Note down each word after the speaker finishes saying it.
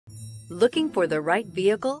Looking for the right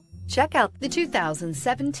vehicle? Check out the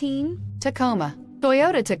 2017 Tacoma.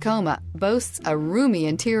 Toyota Tacoma boasts a roomy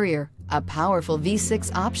interior, a powerful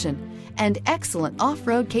V6 option, and excellent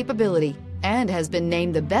off-road capability, and has been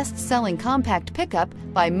named the best-selling compact pickup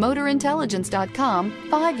by MotorIntelligence.com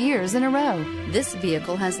 5 years in a row. This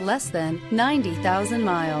vehicle has less than 90,000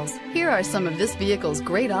 miles. Here are some of this vehicle's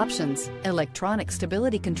great options: electronic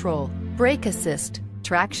stability control, brake assist,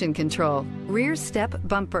 traction control, rear step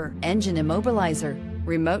bumper, engine immobilizer,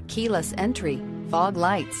 remote keyless entry, fog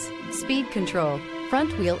lights, speed control,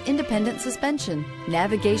 front wheel independent suspension,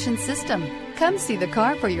 navigation system. Come see the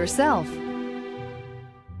car for yourself.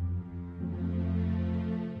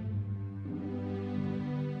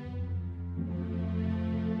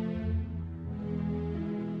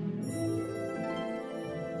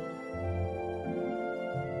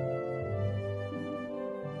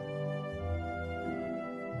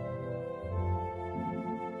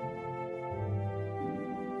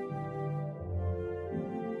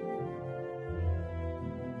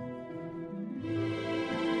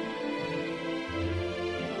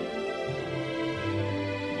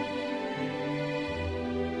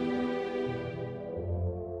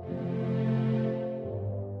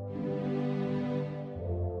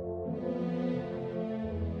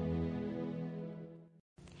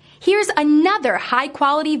 Here's another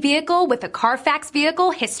high-quality vehicle with a Carfax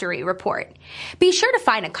Vehicle History Report. Be sure to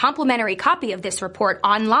find a complimentary copy of this report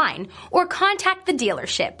online or contact the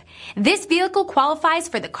dealership. This vehicle qualifies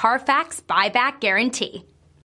for the Carfax Buyback Guarantee.